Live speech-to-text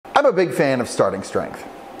I'm a big fan of Starting Strength.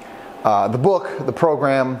 The book, the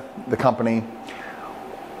program, the company,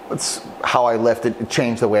 it's how I lift. It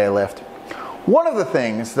changed the way I lift. One of the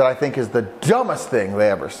things that I think is the dumbest thing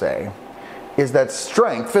they ever say is that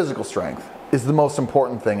strength, physical strength, is the most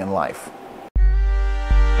important thing in life.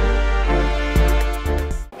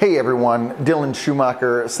 Hey everyone, Dylan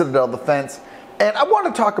Schumacher, Citadel Defense, and I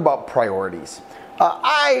want to talk about priorities.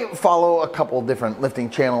 I follow a couple different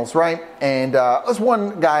lifting channels, right? And there's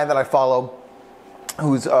one guy that I follow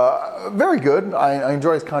who's very good. I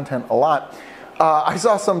enjoy his content a lot. I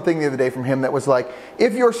saw something the other day from him that was like,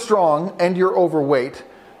 if you're strong and you're overweight,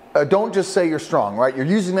 don't just say you're strong, right? You're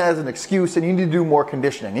using that as an excuse, and you need to do more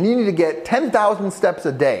conditioning. And you need to get 10,000 steps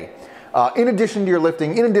a day, in addition to your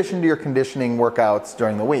lifting, in addition to your conditioning workouts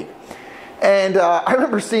during the week. And I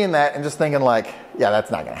remember seeing that and just thinking like, yeah,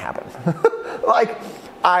 that's not going to happen. Like,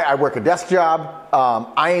 I work a desk job.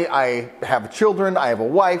 I have children. I have a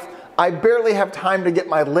wife. I barely have time to get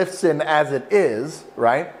my lifts in as it is,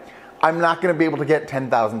 right? I'm not going to be able to get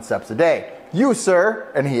 10,000 steps a day. You,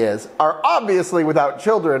 sir, and he is, are obviously without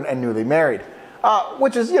children and newly married.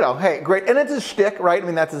 Which is, hey, great. And it's his shtick, right? I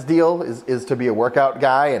mean, that's his deal, is to be a workout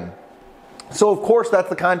guy. And so, of course, that's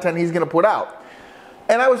the content he's going to put out.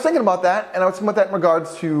 And I was thinking about that, and I was thinking about that in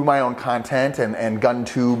regards to my own content and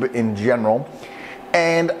GunTube in general.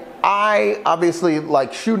 And I obviously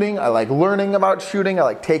like shooting. I like learning about shooting. I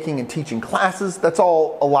like taking and teaching classes. That's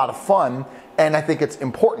all a lot of fun, and I think it's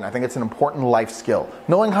important. I think it's an important life skill.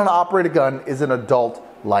 Knowing how to operate a gun is an adult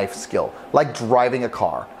life skill, like driving a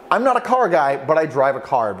car. I'm not a car guy, but I drive a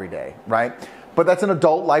car every day, right? But that's an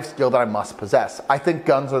adult life skill that I must possess. I think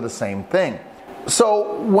guns are the same thing.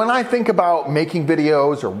 So when I think about making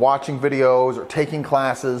videos or watching videos or taking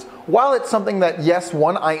classes, while it's something that, yes,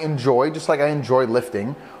 one, I enjoy, just like I enjoy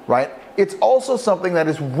lifting, right? It's also something that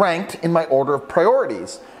is ranked in my order of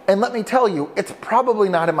priorities. And let me tell you, it's probably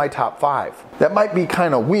not in my top 5. That might be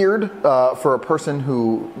kind of weird for a person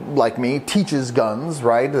who, like me, teaches guns,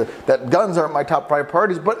 right? That guns aren't my top 5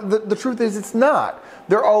 priorities, but the truth is it's not.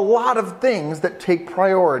 There are a lot of things that take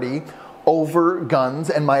priority over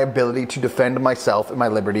guns and my ability to defend myself and my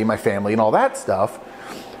liberty and my family and all that stuff.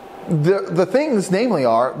 The things, namely,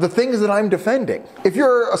 are the things that I'm defending. If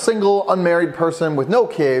you're a single, unmarried person with no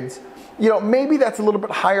kids, maybe that's a little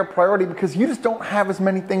bit higher priority because you just don't have as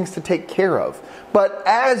many things to take care of. But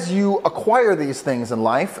as you acquire these things in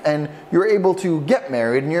life and you're able to get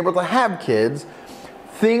married and you're able to have kids,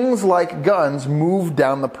 things like guns move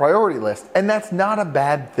down the priority list, and that's not a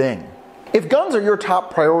bad thing. If guns are your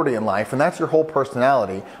top priority in life and that's your whole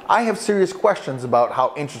personality, I have serious questions about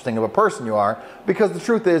how interesting of a person you are, because the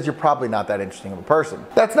truth is you're probably not that interesting of a person.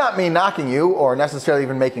 That's not me knocking you or necessarily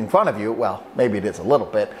even making fun of you. Well, maybe it is a little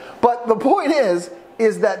bit. But the point is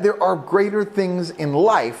that there are greater things in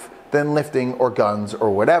life than lifting or guns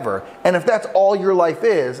or whatever. And if that's all your life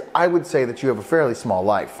is, I would say that you have a fairly small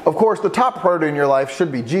life. Of course, the top priority in your life should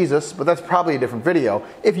be Jesus, but that's probably a different video.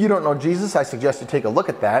 If you don't know Jesus, I suggest you take a look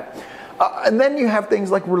at that. And then you have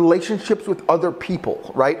things like relationships with other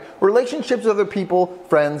people, right? Relationships with other people,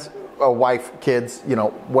 friends, a wife, kids,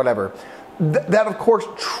 whatever. That, of course,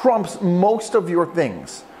 trumps most of your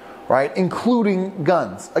things, right? Including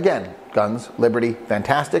guns. Again, guns, liberty,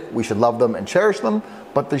 fantastic. We should love them and cherish them,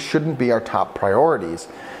 but they shouldn't be our top priorities.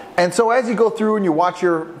 And so as you go through and you watch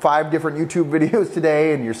your 5 different YouTube videos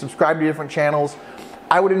today and you're subscribed to different channels,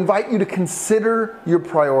 I would invite you to consider your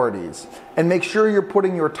priorities and make sure you're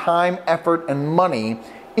putting your time, effort, and money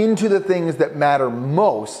into the things that matter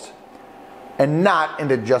most and not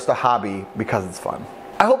into just a hobby because it's fun.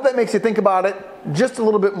 I hope that makes you think about it just a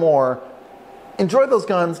little bit more. Enjoy those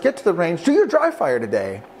guns, get to the range, do your dry fire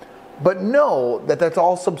today, but know that that's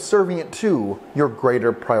all subservient to your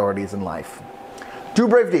greater priorities in life. Do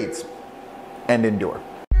brave deeds and endure.